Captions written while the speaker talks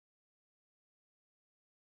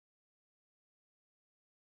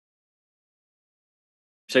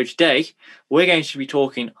So today we're going to be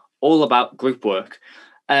talking all about group work,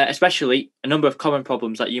 especially a number of common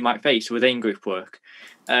problems that you might face within group work.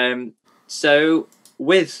 So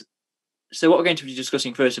what we're going to be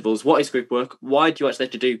discussing first of all is what is group work, why do you actually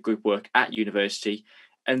have to do group work at university,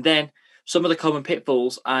 and then some of the common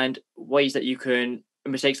pitfalls and ways that you can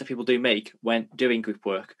mistakes that people do make when doing group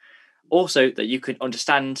work. Also, that you can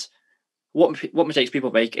understand what mistakes people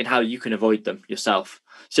make and how you can avoid them yourself.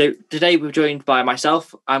 So today we're joined by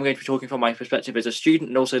myself. I'm going to be talking from my perspective as a student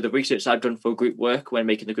and also the research that I've done for group work when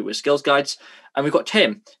making the group work skills guides. And we've got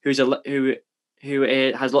Tim, who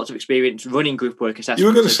has lots of experience running group work assessments. You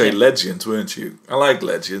were going to say legend, weren't you? I like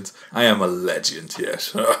legend. I am a legend,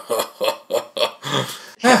 yes.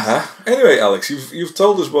 Anyway, Alex, you've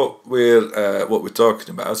told us what we're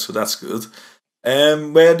talking about, so that's good.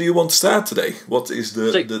 Where do you want to start today? What is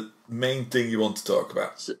the main thing you want to talk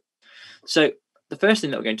about? So the first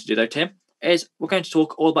thing that we're going to do, though, Tim, is we're going to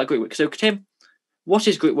talk all about group work. So, Tim, what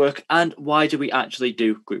is group work, and why do we actually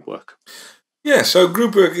do group work? Yeah, so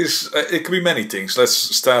group work it can be many things. Let's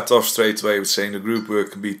start off straight away with saying the group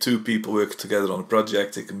work can be 2 people working together on a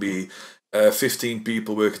project. It can be 15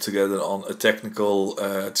 people working together on a technical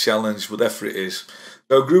challenge, whatever it is.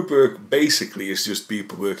 So group work basically is just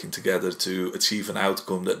people working together to achieve an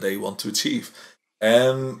outcome that they want to achieve.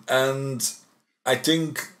 And I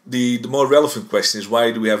think the more relevant question is,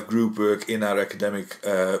 why do we have group work in our academic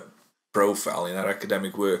profile, in our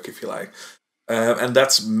academic work, if you like? And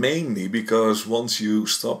that's mainly because once you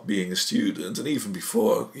stop being a student, and even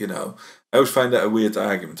before, I always find that a weird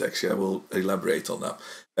argument, actually. I will elaborate on that.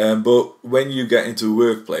 But when you get into a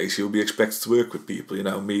workplace, you'll be expected to work with people.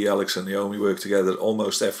 Me, Alex, and Naomi work together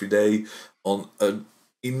almost every day on an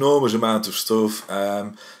enormous amount of stuff.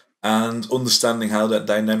 And understanding how that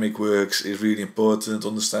dynamic works is really important.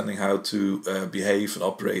 Understanding how to behave and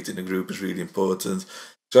operate in a group is really important.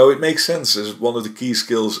 So it makes sense as one of the key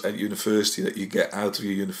skills at university that you get out of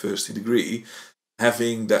your university degree.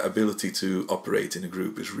 Having that ability to operate in a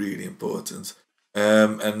group is really important.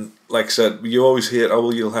 And like I said, you always hear, oh,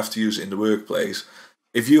 well, you'll have to use it in the workplace.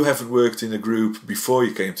 If you haven't worked in a group before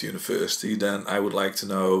you came to university, then I would like to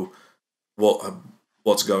know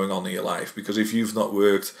what's going on in your life. Because if you've not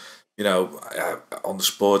worked, on the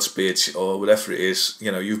sports pitch or whatever it is,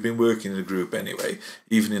 you've been working in a group anyway,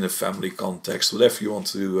 even in a family context, whatever you want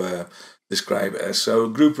to describe it as. So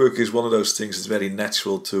group work is one of those things that's very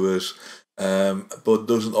natural to us, but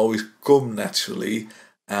doesn't always come naturally.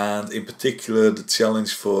 And in particular, the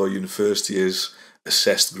challenge for university is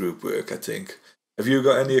assessed group work, I think. Have you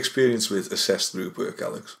got any experience with assessed group work,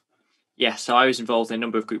 Alex? Yes, so I was involved in a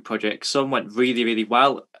number of group projects. Some went really, really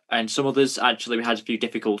well, and some others, actually, we had a few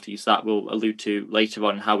difficulties that we'll allude to later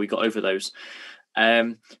on how we got over those.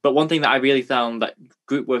 But one thing that I really found that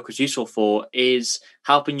group work was useful for is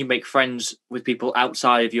helping you make friends with people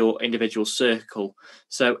outside of your individual circle.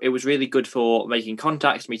 So it was really good for making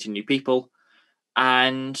contacts, meeting new people,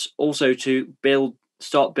 and also to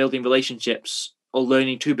start building relationships or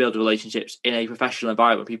learning to build relationships in a professional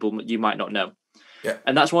environment with people you might not know. Yeah.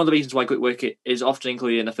 And that's one of the reasons why group work is often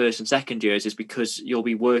included in the first and second years, is because you'll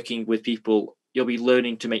be working with people, you'll be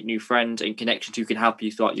learning to make new friends and connections who can help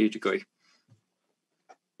you throughout your degree.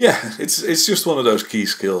 Yeah, it's just one of those key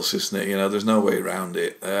skills, isn't it? There's no way around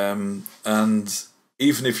it. And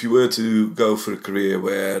even if you were to go for a career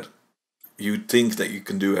where you think that you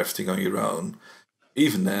can do everything on your own,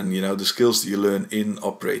 even then, the skills that you learn in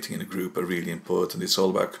operating in a group are really important. It's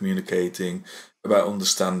all about communicating, about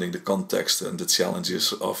understanding the context and the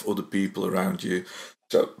challenges of other people around you.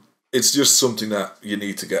 So it's just something that you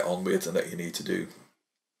need to get on with and that you need to do.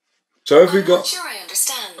 So have we got... Not sure I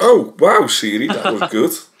understand. Oh, wow, Siri, that was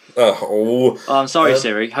good. Oh, I'm sorry,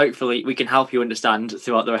 Siri. Hopefully we can help you understand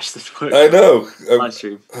throughout the rest of the work. I know. Live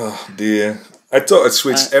stream. Oh, dear. I thought I'd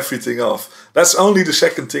switched everything off. That's only the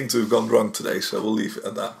second thing to have gone wrong today, so we'll leave it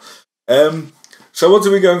at that. So what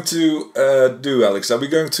are we going to do, Alex? Are we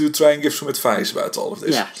going to try and give some advice about all of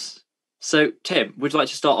this? Yes. So, Tim, would you like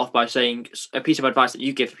to start off by saying a piece of advice that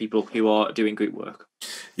you give to people who are doing group work?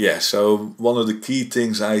 Yeah, so one of the key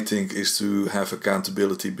things I think is to have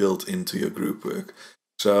accountability built into your group work.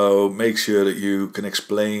 So make sure that you can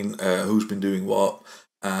explain who's been doing what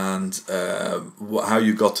and how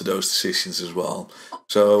you got to those decisions as well.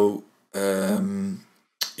 So...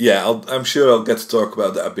 I'm sure I'll get to talk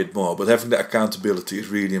about that a bit more, but having that accountability is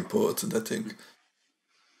really important, I think.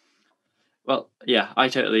 Well, yeah, I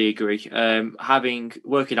totally agree.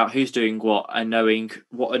 Working out who's doing what and knowing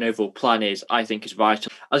what an overall plan is, I think is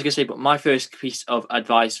vital. I was going to say, but my first piece of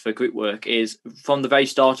advice for group work is, from the very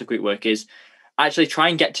start of group work, is actually try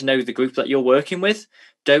and get to know the group that you're working with.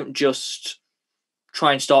 Don't just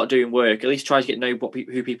try and start doing work, at least try to get to know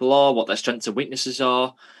who people are, what their strengths and weaknesses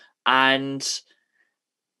are, and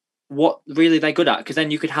what really they're good at. Because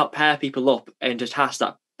then you could help pair people up into tasks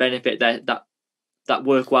that benefit that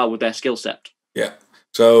work well with their skill set. Yeah.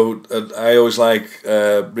 So I always like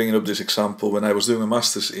bringing up this example when I was doing a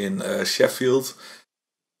master's in Sheffield.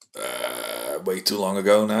 Way too long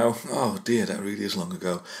ago now. Oh dear, that really is long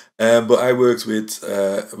ago. But I worked with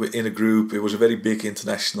in a group. It was a very big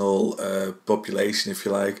international population, if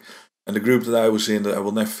you like. And the group that I was in, that I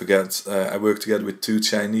will never forget, I worked together with 2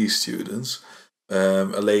 Chinese students,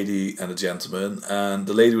 a lady and a gentleman. And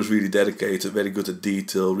the lady was really dedicated, very good at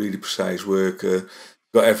detail, really precise worker,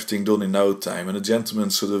 got everything done in no time. And the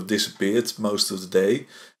gentleman sort of disappeared most of the day,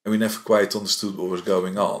 and we never quite understood what was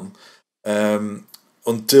going on.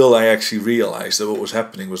 Until I actually realized that what was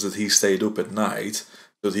happening was that he stayed up at night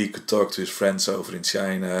so that he could talk to his friends over in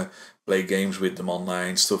China, play games with them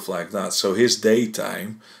online, stuff like that. So his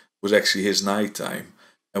daytime was actually his nighttime.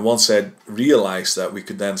 And once I realized that, we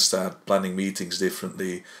could then start planning meetings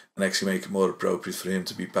differently and actually make it more appropriate for him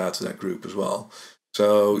to be part of that group as well.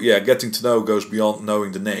 So yeah, getting to know goes beyond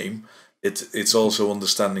knowing the name. It's also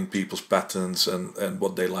understanding people's patterns and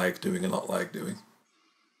what they like doing and not like doing.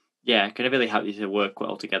 Yeah, it can really help you to work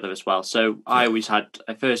well together as well. So I always had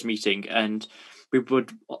a first meeting, and we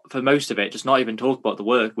would, for most of it, just not even talk about the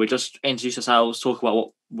work. We'd just introduce ourselves, talk about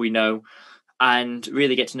what we know, and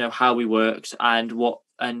really get to know how we worked and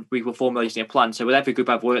we were formulating a plan. So with every group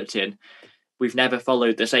I've worked in, we've never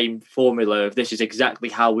followed the same formula of this is exactly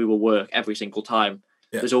how we will work every single time.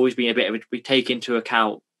 Yeah. There's always been a bit of we take into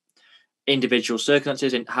account individual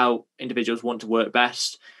circumstances and how individuals want to work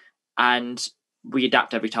best, and we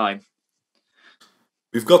adapt every time.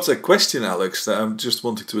 We've got a question, Alex, that I'm just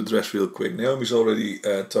wanting to address real quick. Naomi's already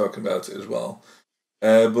talking about it as well.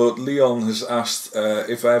 But Leon has asked,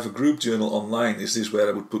 if I have a group journal online, is this where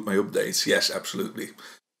I would put my updates? Yes, absolutely.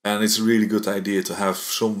 And it's a really good idea to have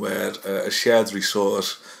somewhere a shared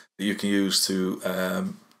resource that you can use to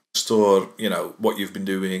store, what you've been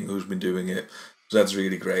doing, who's been doing it. So that's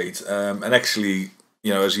really great. And actually,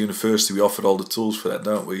 as a university, we offer all the tools for that,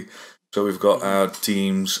 don't we? So we've got our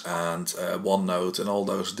Teams and OneNote and all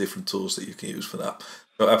those different tools that you can use for that.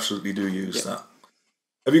 So absolutely do use that.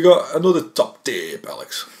 Have you got another top tip,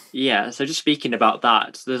 Alex? Yeah, so just speaking about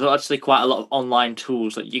that, there's actually quite a lot of online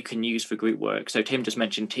tools that you can use for group work. So Tim just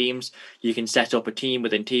mentioned Teams. You can set up a team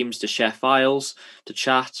within Teams to share files, to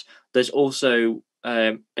chat. There's also,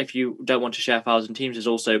 if you don't want to share files in Teams, there's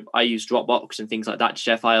also, I use Dropbox and things like that to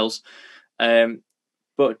share files.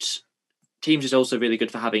 But Teams is also really good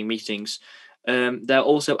for having meetings. There are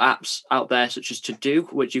also apps out there such as To Do,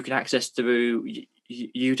 which you can access through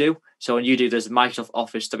Udo. So on Udo, there's the Microsoft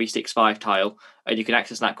Office 365 tile, and you can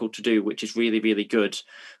access that called To Do, which is really, really good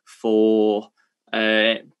for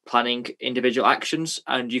planning individual actions.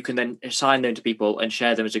 And you can then assign them to people and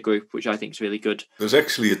share them as a group, which I think is really good. There's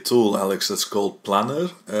actually a tool, Alex, that's called Planner,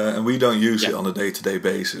 and we don't use it on a day-to-day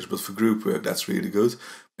basis, but for group work, that's really good.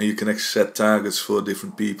 And you can actually set targets for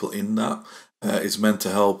different people in that. It's meant to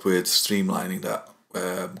help with streamlining that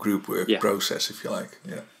group work process, if you like.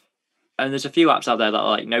 Yeah. And there's a few apps out there that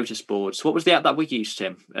are like notice boards. What was the app that we used,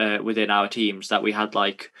 Tim, within our teams that we had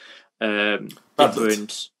like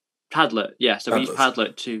different Padlet? Yeah, so we used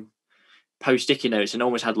Padlet to post sticky notes and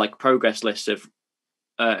almost had like progress lists of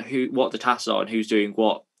what the tasks are and who's doing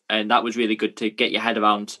what. And that was really good to get your head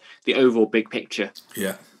around the overall big picture.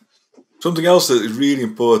 Yeah. Something else that is really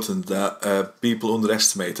important that people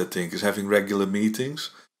underestimate, I think, is having regular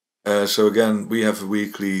meetings. So again, we have a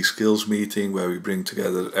weekly skills meeting where we bring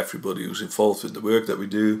together everybody who's involved with the work that we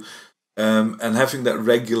do. And having that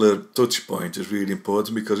regular touch point is really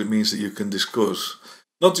important because it means that you can discuss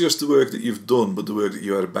not just the work that you've done, but the work that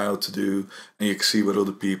you are about to do, and you can see where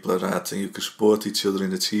other people are at, and you can support each other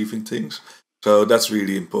in achieving things. So that's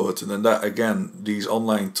really important. And that, again, these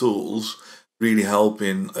online tools really help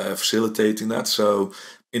in facilitating that. So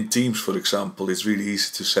in Teams, for example, it's really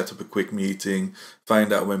easy to set up a quick meeting,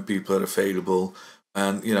 find out when people are available,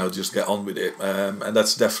 and just get on with it. And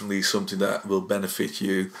that's definitely something that will benefit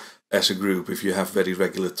you as a group if you have very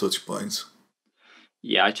regular touch points.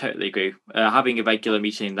 Yeah, I totally agree. Having a regular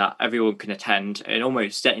meeting that everyone can attend and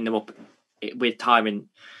almost setting them up with time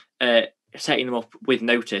and setting them up with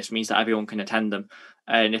notice means that everyone can attend them.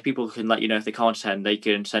 And if people can let you know if they can't attend, they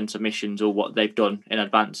can send submissions or what they've done in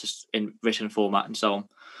advance in written format and so on.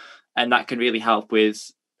 And that can really help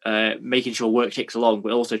with making sure work ticks along,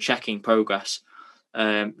 but also checking progress.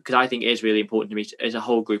 Because I think it is really important to meet as a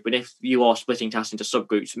whole group. And if you are splitting tasks into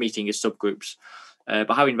subgroups, meeting as subgroups,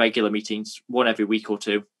 but having regular meetings, one every week or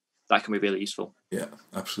two, that can be really useful. Yeah,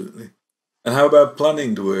 absolutely. And how about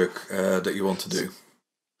planning the work that you want to do?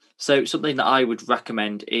 So something that I would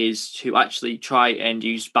recommend is to actually try and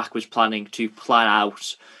use backwards planning to plan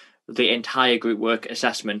out the entire group work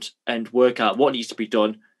assessment and work out what needs to be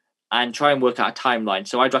done and try and work out a timeline.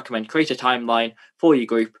 So I'd recommend create a timeline for your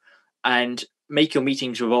group and make your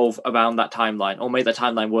meetings revolve around that timeline, or make that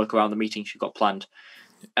timeline work around the meetings you've got planned.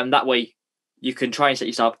 And that way you can try and set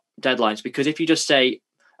yourself deadlines, because if you just say,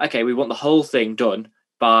 okay, we want the whole thing done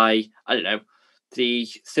by, I don't know, the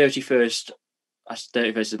 31st,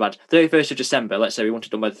 31st is bad, 31st of December, let's say we want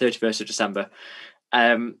it done by the 31st of December.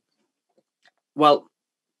 Well,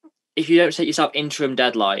 if you don't set yourself interim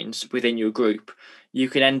deadlines within your group, you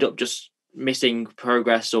can end up just missing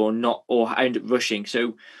progress or end up rushing.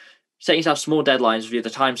 So setting yourself small deadlines via the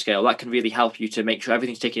timescale, that can really help you to make sure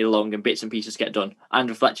everything's ticking along and bits and pieces get done and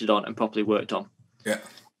reflected on and properly worked on. Yeah.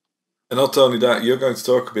 And not only that, you're going to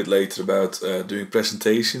talk a bit later about doing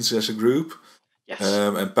presentations as a group. Yes.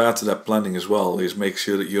 And part of that planning as well is make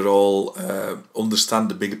sure that you all understand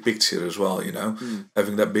the bigger picture as well,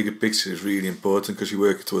 Having that bigger picture is really important because you're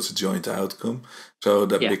working towards a joint outcome. So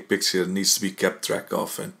that big picture needs to be kept track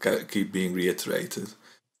of and keep being reiterated.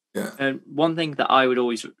 Yeah. And one thing that I would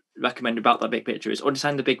always recommend about that big picture is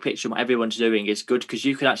understand the big picture and what everyone's doing is good, because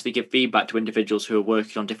you can actually give feedback to individuals who are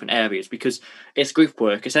working on different areas, because it's group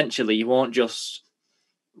work. Essentially, you aren't just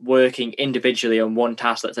working individually on one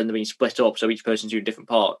task that's then being split up, so each person's doing different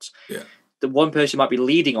parts. Yeah. The one person might be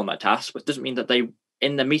leading on that task, but it doesn't mean that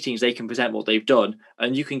in their meetings they can present what they've done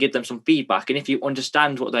and you can give them some feedback. And if you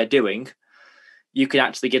understand what they're doing, you can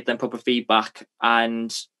actually give them proper feedback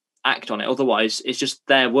and act on it. Otherwise, it's just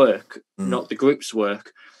their work, not the group's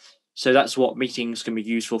work. So that's what meetings can be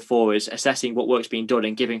useful for, is assessing what work's being done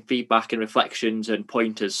and giving feedback and reflections and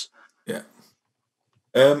pointers. Yeah.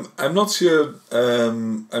 I'm not sure.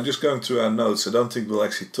 I'm just going through our notes. I don't think we'll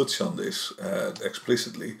actually touch on this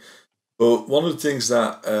explicitly. But one of the things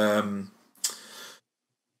that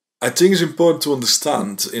I think is important to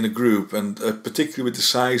understand in a group, and particularly with the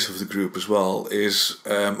size of the group as well, is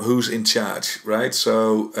who's in charge, right?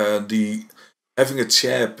 So having a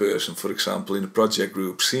chairperson, for example, in a project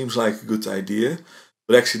group seems like a good idea,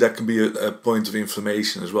 but actually that can be a point of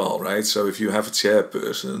inflammation as well, right? So if you have a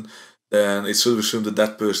chairperson, then it's sort of assumed that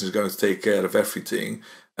that person is going to take care of everything,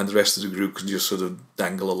 and the rest of the group can just sort of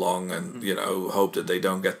dangle along and hope that they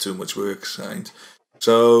don't get too much work assigned.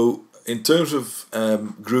 So in terms of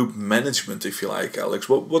group management, if you like, Alex,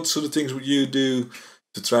 what sort of things would you do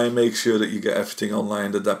to try and make sure that you get everything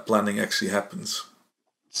online, that planning actually happens?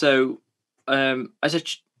 So as a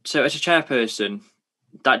chairperson,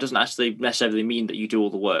 that doesn't actually necessarily mean that you do all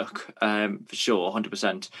the work, for sure,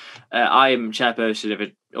 100%. I am chairperson of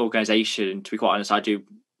an organisation. To be quite honest, I do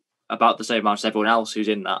about the same amount as everyone else who's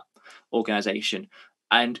in that organisation.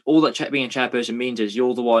 And all that being a chairperson means is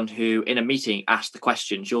you're the one who, in a meeting, asks the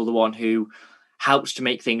questions. You're the one who helps to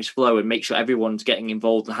make things flow and make sure everyone's getting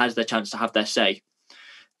involved and has their chance to have their say.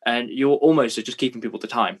 And you're almost just keeping people to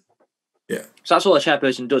time. Yeah. So that's all a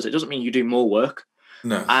chairperson does. It doesn't mean you do more work.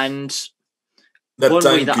 No. And that one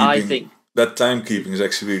way that I think that timekeeping is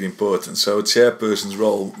actually really important. So a chairperson's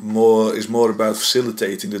role is more about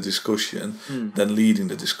facilitating the discussion than leading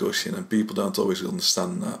the discussion, and people don't always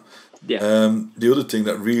understand that. Yeah. The other thing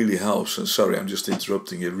that really helps, and sorry, I'm just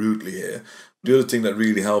interrupting you rudely here. The other thing that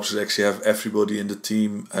really helps is actually have everybody in the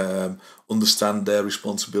team understand their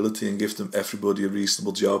responsibility and give them everybody a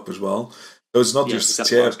reasonable job as well. So it's not just a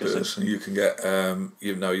chairperson. You can get,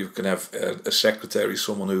 you can have a secretary,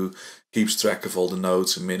 someone who keeps track of all the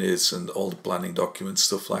notes and minutes and all the planning documents,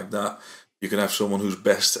 stuff like that. You can have someone who's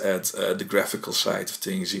best at the graphical side of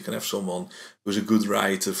things. You can have someone who's a good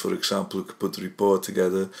writer, for example, who can put the report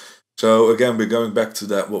together. So again, we're going back to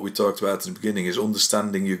that, what we talked about in the beginning, is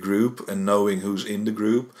understanding your group and knowing who's in the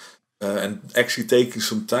group, and actually taking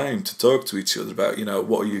some time to talk to each other about,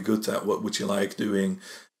 what are you good at, what would you like doing,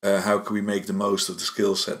 how can we make the most of the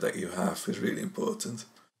skill set that you have is really important.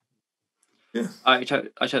 Yeah, I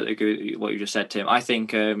totally agree with what you just said, Tim. I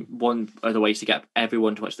think one of the ways to get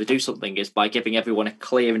everyone to actually do something is by giving everyone a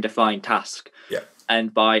clear and defined task. Yeah.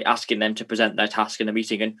 And by asking them to present their task in a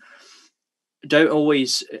meeting. And don't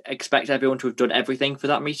always expect everyone to have done everything for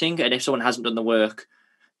that meeting. And if someone hasn't done the work,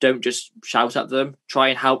 don't just shout at them. Try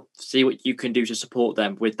and help, see what you can do to support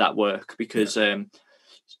them with that work, because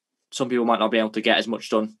some people might not be able to get as much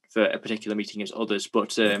done for a particular meeting as others,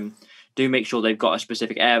 but do make sure they've got a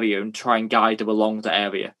specific area and try and guide them along the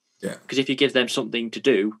area. Yeah. Because if you give them something to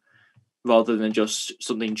do rather than just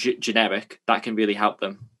something generic, that can really help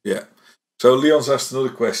them. Yeah. So Leon's asked another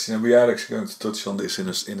question, and we are actually going to touch on this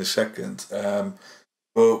in a second.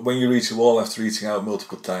 But when you reach a wall after reaching out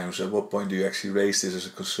multiple times, at what point do you actually raise this as a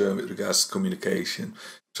concern with regards to communication?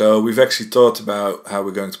 So we've actually thought about how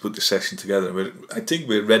we're going to put the session together. I think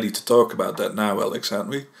we're ready to talk about that now, Alex, aren't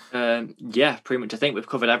we? Yeah, pretty much. I think we've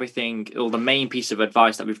covered everything, all the main piece of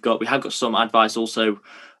advice that we've got. We have got some advice also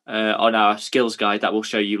on our skills guide that we'll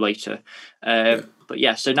show you later. But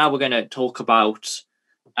yeah, so now we're going to talk about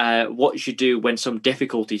what you should do when some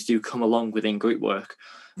difficulties do come along within group work.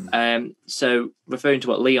 So referring to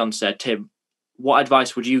what Leon said, Tim, what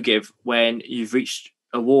advice would you give when you've reached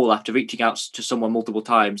a wall after reaching out to someone multiple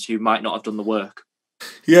times who might not have done the work?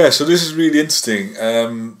 Yeah, so this is really interesting.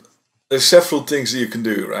 There's several things that you can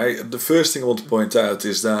do, right? The first thing I want to point out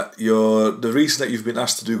is that the reason that you've been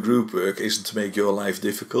asked to do group work isn't to make your life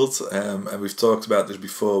difficult. And we've talked about this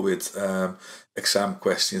before with exam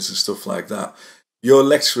questions and stuff like that. Your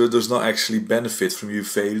lecturer does not actually benefit from you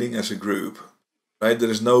failing as a group, right?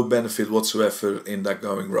 There is no benefit whatsoever in that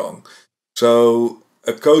going wrong. So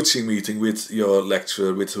a coaching meeting with your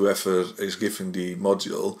lecturer, with whoever is giving the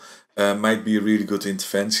module, might be a really good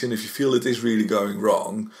intervention. If you feel it is really going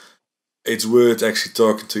wrong, it's worth actually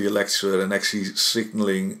talking to your lecturer and actually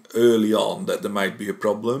signaling early on that there might be a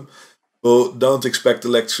problem. But don't expect the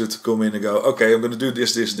lecturer to come in and go, okay, I'm going to do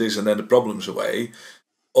this, this, this, and then the problem's away.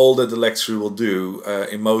 All that the lecturer will do,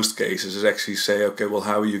 in most cases, is actually say, okay, well,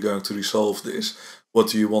 how are you going to resolve this?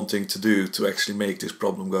 What are you wanting to do to actually make this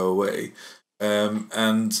problem go away?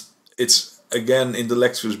 And it's, again, in the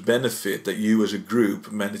lecturer's benefit that you as a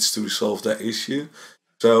group manage to resolve that issue.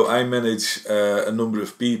 So I manage a number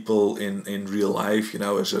of people in real life,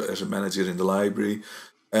 as a manager in the library.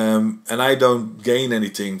 And I don't gain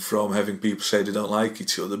anything from having people say they don't like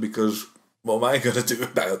each other, because what am I going to do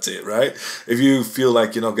about it, right? If you feel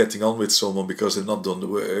like you're not getting on with someone because they've not done the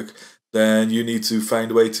work, then you need to find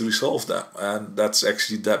a way to resolve that. And that's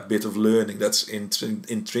actually that bit of learning that's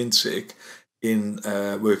intrinsic in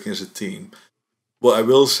working as a team. What I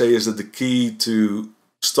will say is that the key to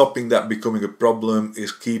stopping that becoming a problem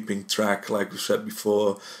is keeping track, like we said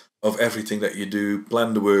before, of everything that you do.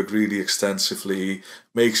 Plan the work really extensively,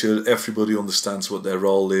 make sure everybody understands what their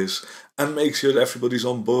role is, and make sure that everybody's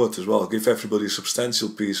on board as well. Give everybody a substantial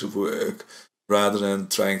piece of work rather than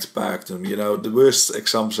trying to pack them. The worst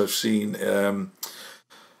examples I've seen,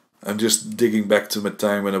 I'm just digging back to my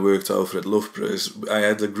time when I worked over at Loughborough, is I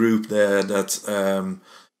had a group there that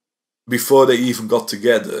before they even got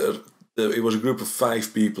together, it was a group of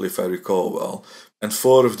 5 people, if I recall well, and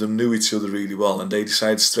 4 of them knew each other really well, and they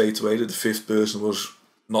decided straight away that the 5th person was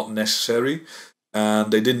not necessary,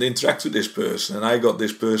 and they didn't interact with this person. And I got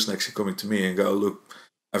this person actually coming to me and go, look,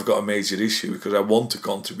 I've got a major issue because I want to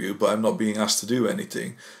contribute, but I'm not being asked to do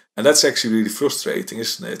anything. And that's actually really frustrating,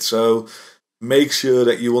 isn't it? So make sure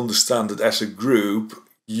that you understand that as a group,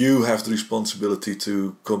 you have the responsibility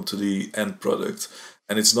to come to the end product.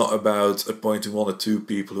 And it's not about appointing 1 or 2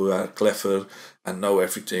 people who are clever and know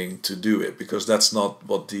everything to do it, because that's not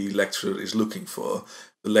what the lecturer is looking for.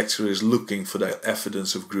 The lecturer is looking for that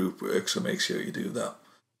evidence of group work, so make sure you do that.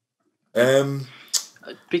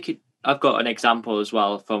 I've got an example as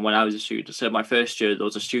well from when I was a student. So my first year, there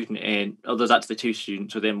was a student there's actually 2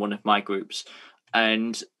 students within one of my groups,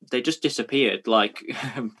 and they just disappeared. Like,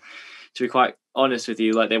 to be quite honest with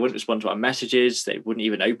you, like, they wouldn't respond to our messages, they wouldn't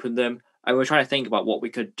even open them. And we were trying to think about what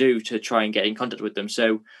we could do to try and get in contact with them.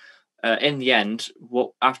 So in the end,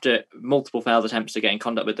 after multiple failed attempts to get in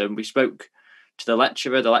contact with them, we spoke to the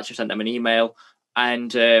lecturer. The lecturer sent them an email,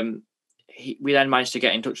 and we then managed to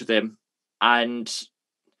get in touch with him. And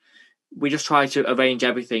we just tried to arrange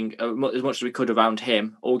everything as much as we could around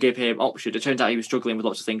him, or give him options. It turns out he was struggling with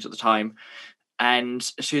lots of things at the time. And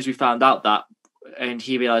as soon as we found out that, and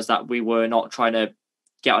he realised that we were not trying to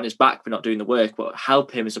get on his back for not doing the work, but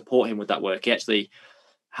help him and support him with that work, he actually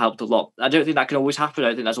helped a lot. I don't think that can always happen. I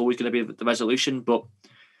don't think that's always going to be the resolution, but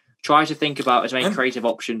try to think about as many creative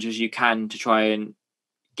options as you can to try and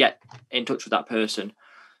get in touch with that person,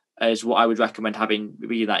 is what I would recommend having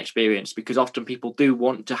really that experience, because often people do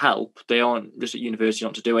want to help. They aren't just at university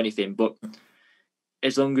not to do anything, but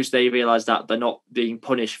as long as they realise that they're not being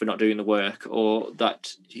punished for not doing the work, or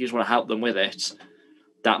that you just want to help them with it,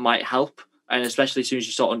 that might help. And especially as soon as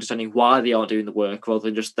you start understanding why they aren't doing the work, rather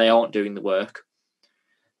than just they aren't doing the work,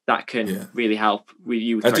 that can really help with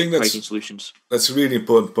you creating solutions. That's a really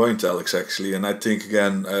important point, Alex, actually. And I think,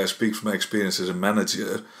 again, I speak from my experience as a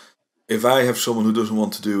manager. If I have someone who doesn't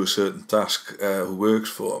want to do a certain task who works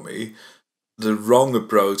for me, the wrong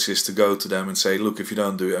approach is to go to them and say, look, if you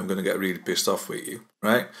don't do it, I'm going to get really pissed off with you,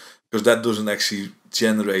 right? Because that doesn't actually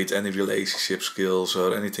generate any relationship skills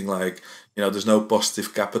or anything like, there's no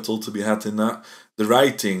positive capital to be had in that. the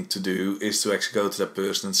right thing to do is to actually go to that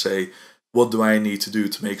person and say, what do I need to do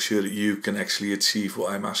to make sure that you can actually achieve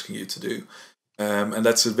what I'm asking you to do? And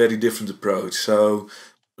that's a very different approach. So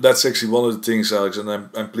that's actually one of the things, Alex, and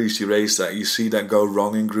I'm pleased you raised that. You see that go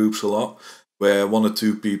wrong in groups a lot, where one or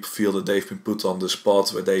two people feel that they've been put on the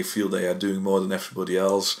spot, where they feel they are doing more than everybody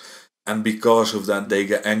else. And because of that, they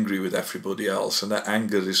get angry with everybody else. And that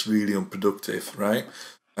anger is really unproductive, right?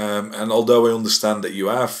 And although I understand that you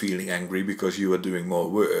are feeling angry because you are doing more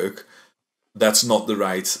work, that's not the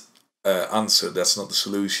right answer. That's not the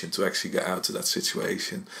solution to actually get out of that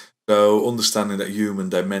situation. So understanding that human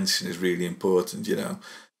dimension is really important, you know.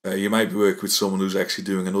 You might be working with someone who's actually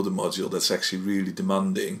doing another module that's actually really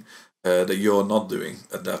demanding that you're not doing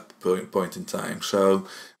at that point in time. So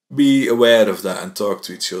be aware of that and talk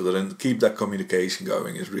to each other and keep that communication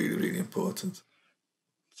going is really, really important.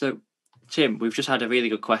 So, Tim, we've just had a really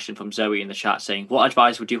good question from Zoe in the chat saying, what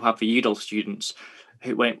advice would you have for UDOL students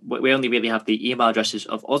who, when we only really have the email addresses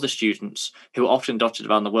of other students who are often dotted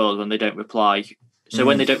around the world when they don't reply? So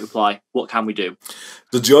when they don't reply, what can we do?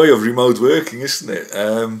 The joy of remote working, isn't it?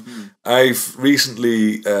 I've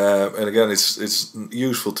recently, and again, it's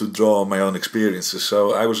useful to draw on my own experiences.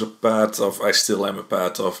 So I still am a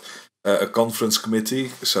part of a conference committee.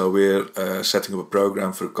 So we're setting up a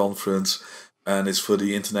program for a conference, and it's for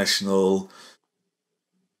the international.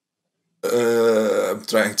 I'm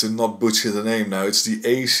trying to not butcher the name now. It's the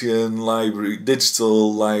Asian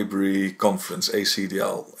Digital Library Conference,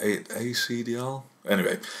 ACDL. ACDL?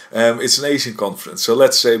 Anyway, it's an Asian conference. So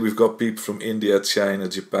let's say we've got people from India, China,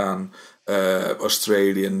 Japan,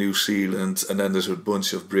 Australia, New Zealand, and then there's a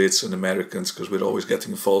bunch of Brits and Americans because we're always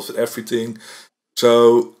getting involved with everything.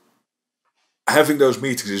 So having those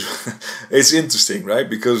meetings is it's interesting, right?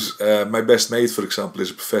 Because my best mate, for example,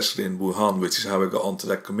 is a professor in Wuhan, which is how I got onto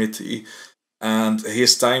that committee. And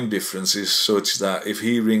his time difference is such that if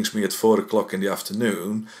he rings me at 4 o'clock in the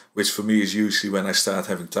afternoon, which for me is usually when I start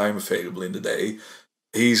having time available in the day,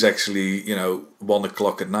 he's actually, 1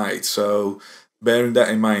 o'clock at night. So bearing that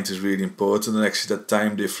in mind is really important. And actually that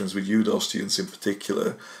time difference with UDOL students in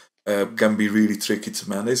particular can be really tricky to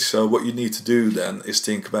manage. So what you need to do then is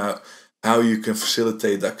think about how you can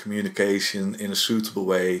facilitate that communication in a suitable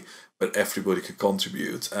way where everybody can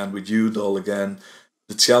contribute. And with UDOL, again,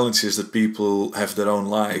 the challenge is that people have their own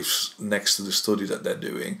lives next to the study that they're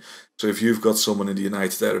doing. So if you've got someone in the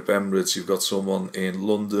United Arab Emirates, you've got someone in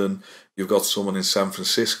London, you've got someone in San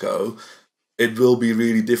Francisco, it will be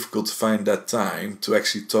really difficult to find that time to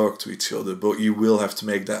actually talk to each other. But you will have to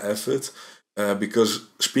make that effort because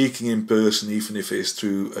speaking in person, even if it's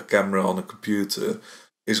through a camera on a computer,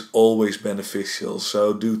 is always beneficial.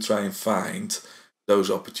 So do try and find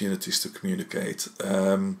those opportunities to communicate.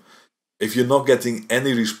 If you're not getting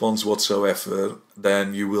any response whatsoever,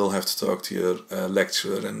 then you will have to talk to your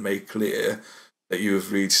lecturer and make clear that you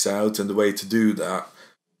have reached out. And the way to do that,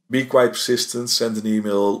 be quite persistent, send an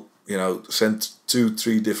email, send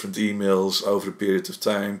 2-3 different emails over a period of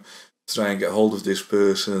time, try and get hold of this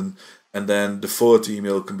person. And then the fourth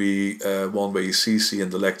email can be one where you CC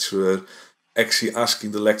and the lecturer, actually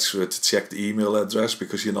asking the lecturer to check the email address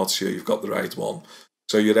because you're not sure you've got the right one.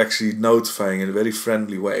 So you're actually notifying in a very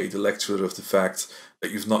friendly way the lecturer of the fact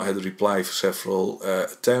that you've not had a reply for several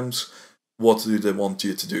attempts. What do they want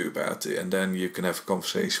you to do about it? And then you can have a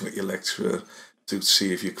conversation with your lecturer to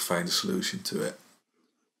see if you can find a solution to it.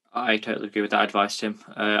 I totally agree with that advice, Tim.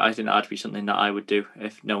 I think that would be something that I would do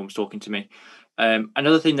if no one was talking to me.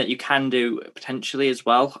 Another thing that you can do potentially as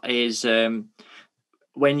well is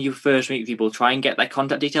when you first meet people, try and get their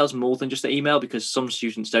contact details more than just the email, because some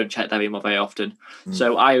students don't check their email very often.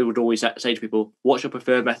 So I would always say to people, what's your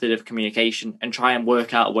preferred method of communication, and try and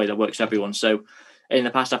work out a way that works for everyone. So in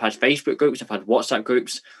the past, I've had Facebook groups, I've had WhatsApp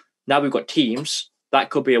groups. Now we've got Teams. That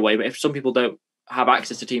could be a way, but if some people don't have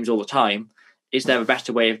access to Teams all the time, is there a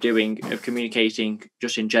better way of communicating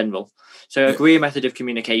just in general? So agree a method of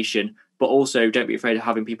communication, but also don't be afraid of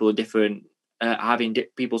having people in different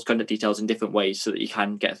people's contact details in different ways so that you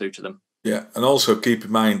can get through to them. Yeah, and also keep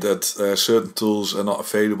in mind that certain tools are not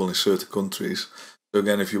available in certain countries. So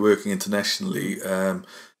again, if you're working internationally,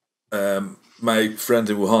 my friend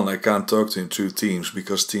in Wuhan, I can't talk to him through Teams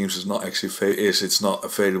because Teams is not actually it's not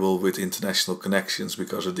available with international connections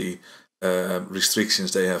because of the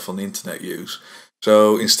restrictions they have on internet use.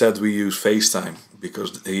 So instead we use FaceTime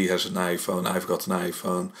because he has an iPhone, I've got an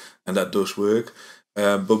iPhone, and that does work.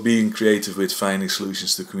 But being creative with finding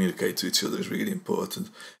solutions to communicate to each other is really important.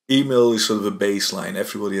 Email is sort of a baseline.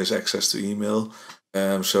 Everybody has access to email.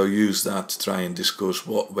 So use that to try and discuss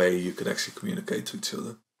what way you could actually communicate to each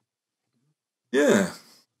other. Yeah.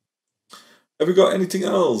 Have we got anything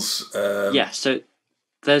else? Yeah, so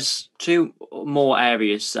there's two more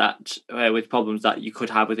areas that with problems that you could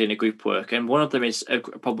have within a group work, and one of them is a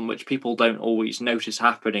problem which people don't always notice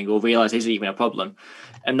happening or realize is even a problem,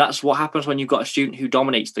 and that's what happens when you've got a student who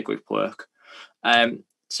dominates the group work.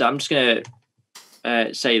 So I'm just going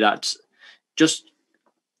to say that just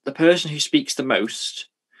the person who speaks the most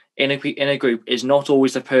in a group is not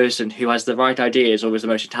always the person who has the right ideas or is the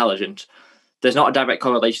most intelligent. There's not a direct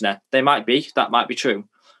correlation there. There might be, that might be true.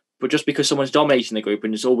 But just because someone's dominating the group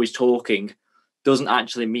and is always talking doesn't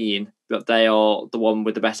actually mean that they are the one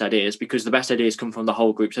with the best ideas, because the best ideas come from the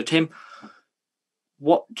whole group. So Tim,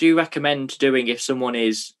 what do you recommend doing if someone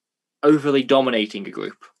is overly dominating a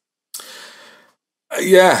group?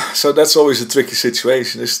 Yeah, so that's always a tricky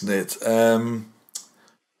situation, isn't it?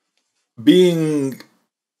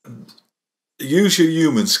 Use your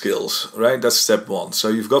human skills, right? That's step one. So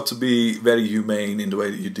you've got to be very humane in the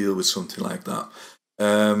way that you deal with something like that.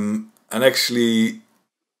 And actually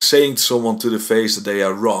saying to someone to the face that they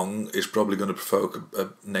are wrong is probably going to provoke a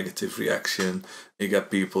negative reaction. You get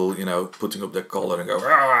people, putting up their collar and go,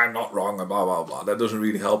 I'm not wrong, and blah, blah, blah. That doesn't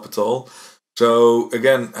really help at all. So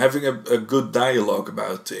again, having a good dialogue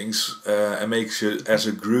about things and make sure as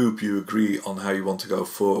a group you agree on how you want to go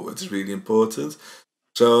forward is really important.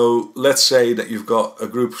 So let's say that you've got a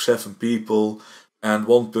group of 7 people and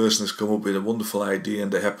one person has come up with a wonderful idea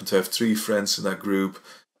and they happen to have 3 friends in that group,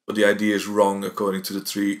 but the idea is wrong according to the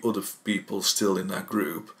 3 other people still in that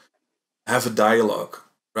group. Have a dialogue,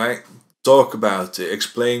 right? Talk about it.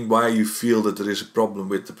 Explain why you feel that there is a problem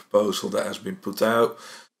with the proposal that has been put out.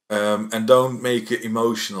 And don't make it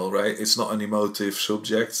emotional, right? It's not an emotive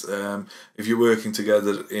subject. If you're working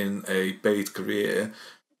together in a paid career,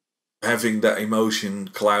 having that emotion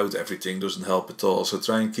cloud everything doesn't help at all. So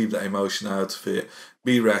try and keep that emotion out of it.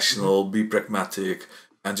 Be rational, be pragmatic,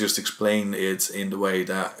 and just explain it in the way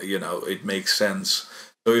that, it makes sense.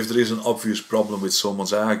 So if there is an obvious problem with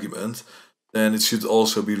someone's argument, then it should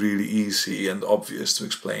also be really easy and obvious to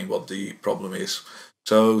explain what the problem is.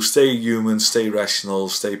 So stay human, stay rational,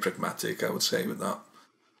 stay pragmatic, I would say with that.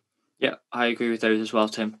 Yeah, I agree with those as well,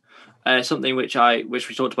 Tim. Something which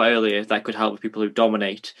we talked about earlier that could help with people who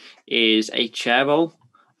dominate is a chair role.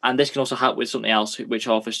 And this can also help with something else, which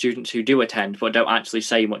are for students who do attend but don't actually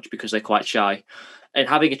say much because they're quite shy. And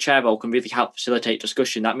having a chair role can really help facilitate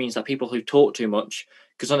discussion. That means that people who talk too much,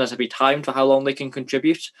 because sometimes have to be timed for how long they can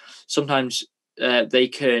contribute. Sometimes they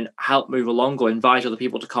can help move along or invite other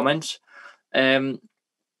people to comment.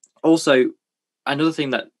 Also, another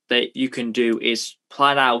thing that you can do is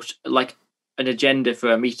plan out like an agenda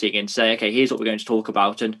for a meeting and say, okay, here's what we're going to talk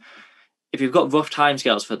about. And if you've got rough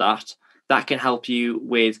timescales for that, that can help you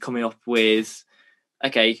with coming up with,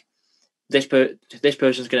 okay, this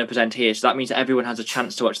person's going to present here. So that means that everyone has a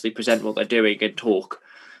chance to actually present what they're doing and talk.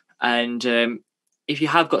 And if you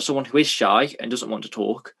have got someone who is shy and doesn't want to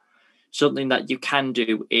talk, something that you can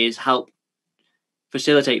do is help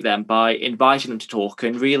facilitate them by inviting them to talk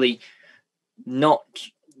and really not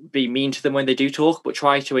be mean to them when they do talk, but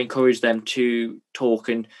try to encourage them to talk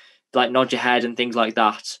and like nod your head and things like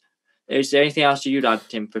that. Is there anything else you'd add,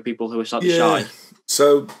 Tim, for people who are slightly shy?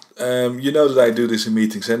 So that I do this in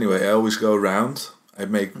meetings anyway. I always go around. I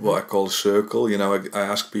make what I call a circle. I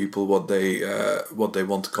ask people what they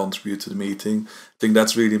want to contribute to the meeting. I think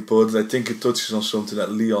that's really important. I think it touches on something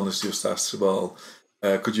that Leon has just asked as well.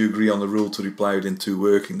 Could you agree on the rule to reply within 2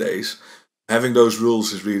 working days? Having those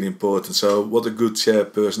rules is really important. So what a good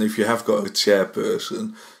chairperson, if you have got a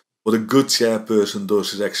chairperson, what a good chairperson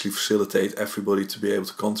does is actually facilitate everybody to be able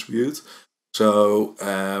to contribute. So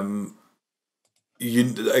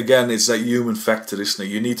it's that human factor, isn't it?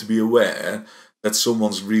 You need to be aware that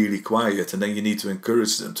someone's really quiet, and then you need to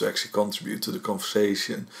encourage them to actually contribute to the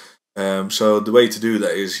conversation. So the way to do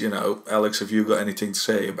that is, Alex, have you got anything to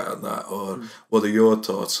say about that, or what are your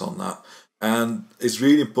thoughts on that? And it's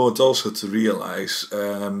really important also to realize,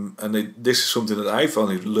 this is something that I've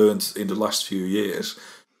only learned in the last few years,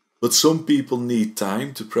 but some people need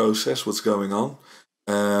time to process what's going on.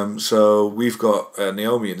 So we've got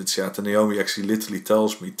Naomi in the chat, and Naomi actually literally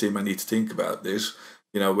tells me, Tim, I need to think about this.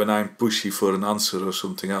 When I'm pushy for an answer or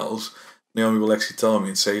something else, Naomi will actually tell me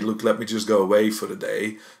and say, look, let me just go away for a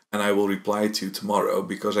day and I will reply to you tomorrow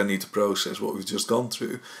because I need to process what we've just gone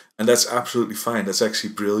through. And that's absolutely fine. That's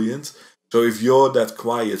actually brilliant. So if you're that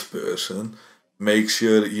quiet person, make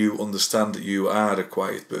sure that you understand that you are a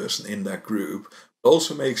quiet person in that group.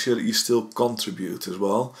 Also make sure that you still contribute as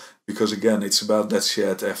well, because again, it's about that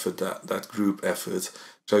shared effort, that group effort.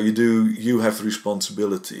 So you have a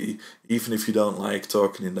responsibility, even if you don't like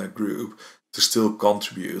talking in that group, to still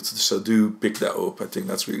contribute. So do pick that up. I think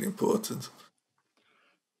that's really important.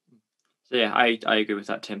 So yeah, I agree with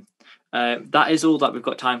that, Tim. That is all that we've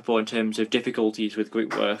got time for in terms of difficulties with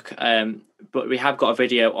group work. But we have got a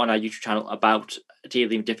video on our YouTube channel about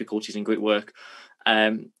dealing with difficulties in group work.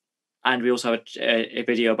 And we also have a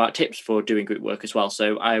video about tips for doing group work as well.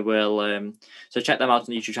 So I will so check them out on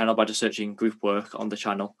the YouTube channel by just searching group work on the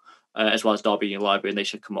channel, as well as DerbyUni Library, and they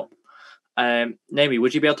should come up. Naomi,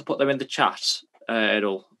 would you be able to put them in the chat at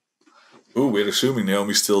all? Oh, we're assuming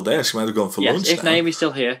Naomi's still there. She might have gone for lunch. If Naomi's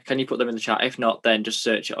still here, can you put them in the chat? If not, then just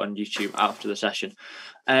search it on YouTube after the session.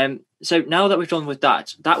 So now that we've done with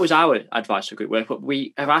that, that was our advice for group work. But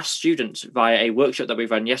we have asked students via a workshop that we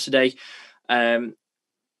ran yesterday, what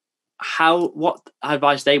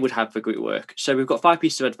advice they would have for group work. So we've got 5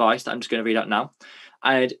 pieces of advice that I'm just going to read out now.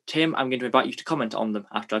 And Tim, I'm going to invite you to comment on them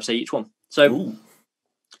after I say each one. So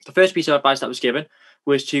the first piece of advice that was given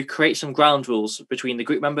was to create some ground rules between the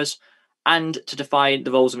group members and to define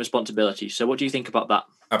the roles and responsibilities. So what do you think about that?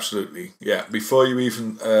 Absolutely, yeah. Before you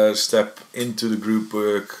even step into the group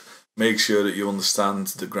work, make sure that you understand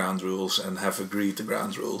the ground rules and have agreed the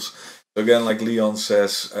ground rules. So again, like Leon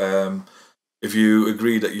says, if you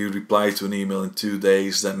agree that you reply to an email in 2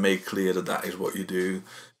 days, then make clear that that is what you do.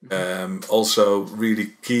 Also,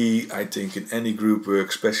 really key, I think, in any group work,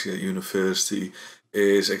 especially at university,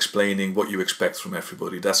 is explaining what you expect from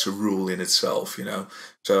everybody. That's a rule in itself, you know.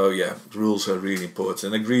 So yeah, rules are really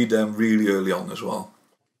important, and agree them really early on as well.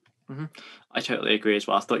 I totally agree as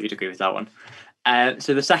well. I thought you'd agree with that one.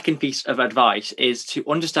 So the second piece of advice is to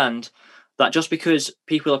understand that just because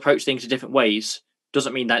people approach things in different ways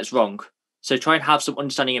doesn't mean that it's wrong. So try and have some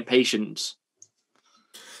understanding and patience.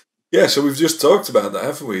 Yeah, so we've just talked about that,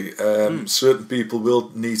 haven't we? Certain people will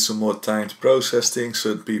need some more time to process things.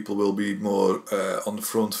 Certain people will be more on the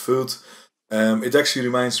front foot. It actually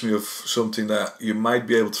reminds me of something that you might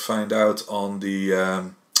be able to find out on the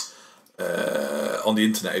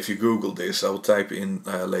internet. If you Google this, I will type in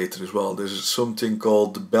later as well. There's something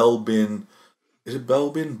called the Belbin. Is it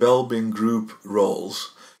Belbin? Belbin group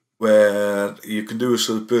roles, where you can do a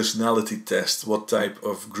sort of personality test. What type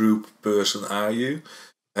of group person are you?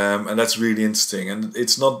 And that's really interesting. And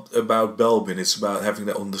it's not about Belbin, it's about having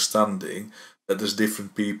that understanding that there's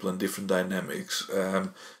different people and different dynamics.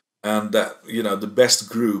 And that, you know, the best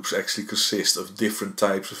groups actually consist of different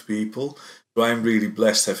types of people. So I'm really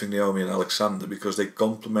blessed having Naomi and Alexander because they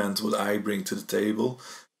complement what I bring to the table.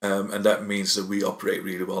 And that means that we operate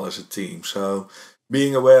really well as a team. So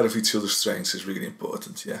being aware of each other's strengths is really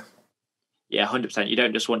important, yeah. Yeah, 100%. You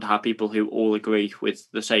don't just want to have people who all agree with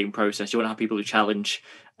the same process. You want to have people who challenge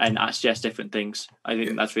and suggest different things. I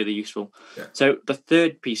think that's really useful. Yeah. So the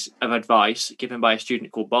third piece of advice given by a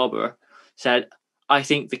student called Barbara said, I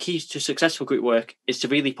think the key to successful group work is to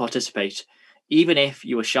really participate. Even if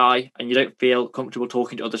you are shy and you don't feel comfortable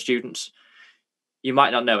talking to other students, you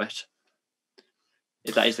might not know it,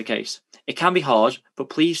 if that is the case. It can be hard, but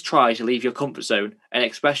please try to leave your comfort zone and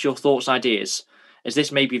express your thoughts and ideas, as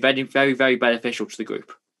this may be very, very, very beneficial to the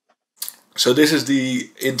group. So this is the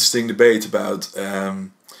interesting debate about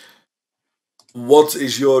what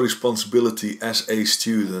is your responsibility as a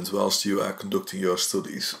student whilst you are conducting your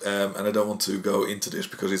studies. And I don't want to go into this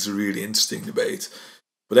because it's a really interesting debate.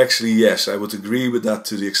 But actually, yes, I would agree with that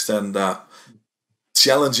to the extent that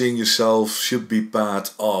challenging yourself should be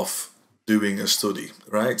part of doing a study,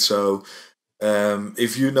 right? So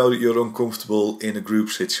if you know that you're uncomfortable in a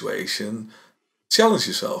group situation, challenge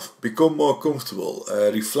yourself, become more comfortable,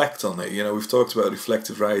 reflect on it. You know, we've talked about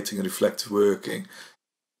reflective writing and reflective working.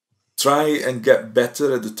 Try and get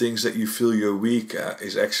better at the things that you feel you're weak at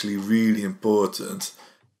is actually really important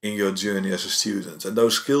in your journey as a student. And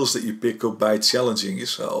those skills that you pick up by challenging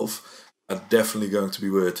yourself are definitely going to be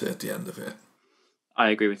worth it at the end of it. I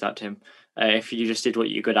agree with that, Tim. If you just did what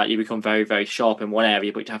you're good at, you become very, very sharp in one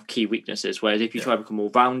area, but you have key weaknesses. Whereas if you try to become more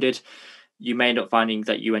rounded, you may end up finding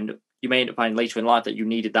that you may end up finding later in life that you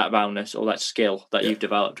needed that roundness or that skill that you've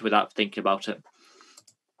developed without thinking about it.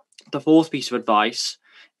 The fourth piece of advice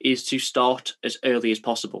is to start as early as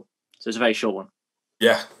possible. So it's a very short one.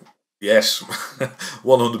 Yeah. Yes,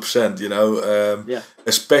 100%, you know,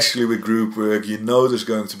 especially with group work, you know there's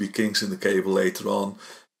going to be kinks in the cable later on.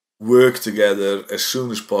 Work together as soon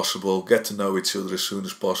as possible, get to know each other as soon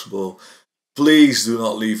as possible. Please do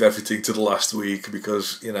not leave everything to the last week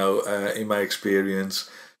because, you know, in my experience,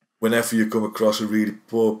 whenever you come across a really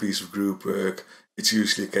poor piece of group work, it's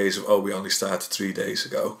usually a case of, oh, we only started 3 days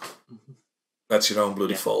ago. That's your own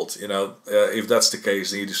bloody fault, you know. If that's the case,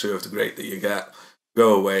 then you deserve the grade that you get.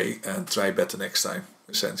 Go away and try better next time,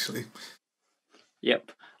 essentially.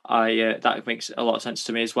 Yep, that makes a lot of sense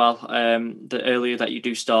to me as well. The earlier that you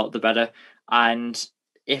do start, the better. And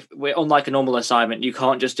if we're unlike a normal assignment, you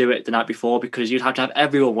can't just do it the night before, because you'd have to have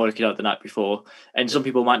everyone working out the night before, and some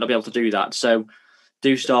people might not be able to do that. So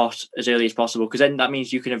do start as early as possible, because then that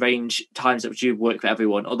means you can arrange times that do work for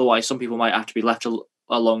everyone. Otherwise, some people might have to be left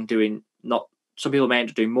along doing not. Some people may end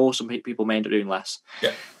up doing more. Some people may end up doing less.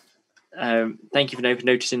 Yeah. Thank you for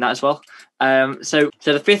noticing that as well. So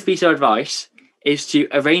the fifth piece of advice is to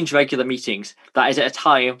arrange regular meetings that is at a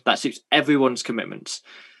time that suits everyone's commitments.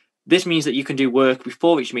 This means that you can do work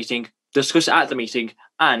before each meeting, discuss it at the meeting,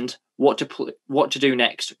 and what to do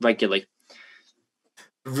next regularly.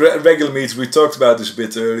 Regular meetings, we talked about this a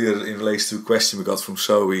bit earlier in relation to a question we got from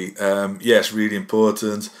Zoe. Yes, really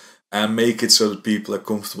important, and make it so that people are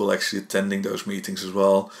comfortable actually attending those meetings as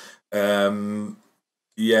well.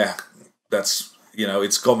 Yeah, that's,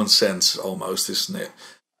 it's common sense almost, isn't it?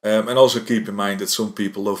 And also keep in mind that some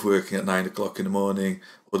people love working at 9 o'clock in the morning,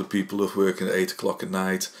 other people love working at 8 o'clock at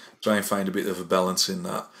night. Try and find a bit of a balance in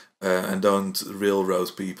that, and don't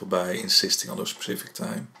railroad people by insisting on a specific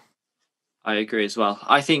time. I agree as well.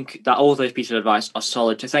 I think that all those pieces of advice are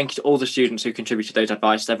solid. So thank you to all the students who contributed those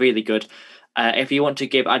advice. They're really good. If you want to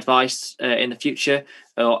give advice in the future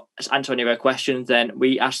or answer any of our questions, then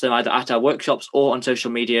we ask them either at our workshops or on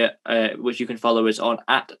social media, which you can follow us on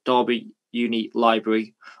at DerbyUni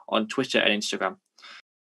Library on Twitter and Instagram.